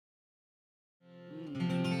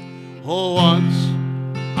Oh, once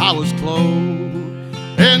I was clothed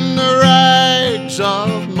in the rags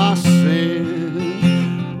of my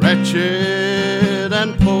sin, wretched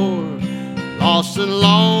and poor, lost and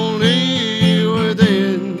lonely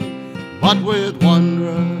within. But with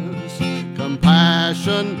wondrous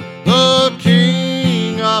compassion, the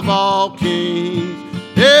King of all kings,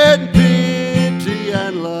 in pity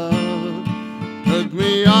and love, took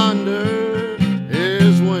me under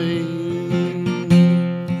his wing.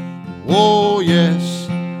 Oh yes,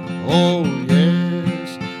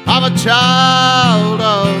 I'm a child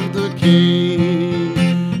of the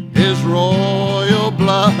King. His royal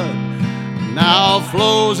blood now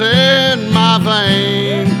flows in my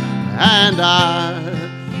veins, and I,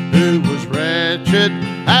 who was wretched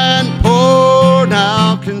and poor,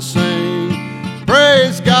 now can sing.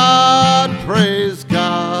 Praise God,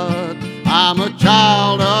 I'm a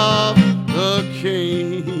child of the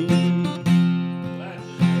King.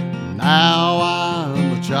 Now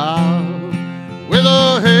I'm a child with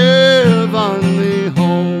a heavenly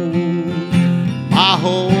home. My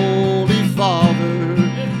Holy Father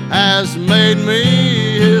has made me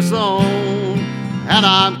his own, and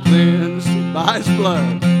I'm cleansed by his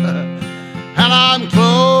blood, and I'm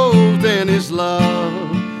clothed in his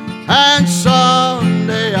love, and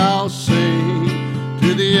someday I'll sing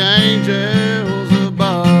to the angels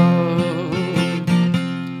above.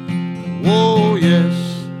 Oh yes,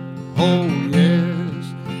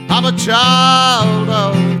 I'm a child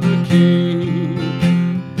of the King.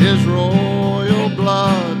 His royal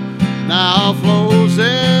blood now flows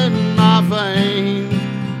in my veins,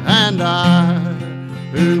 and I,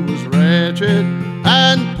 who was wretched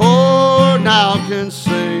and poor, now can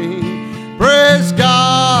sing. Praise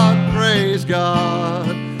God,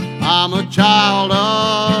 I'm a child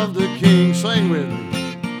of the King. Sing with me.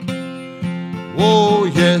 Oh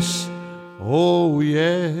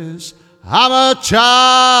yes, I'm a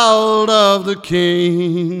child of the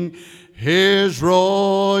King. His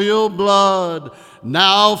royal blood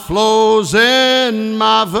now flows in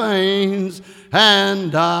my veins,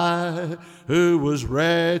 and I, who was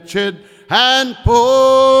wretched and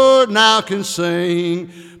poor, now can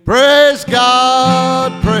sing. Praise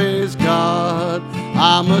God,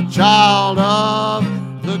 I'm a child of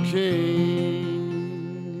the King.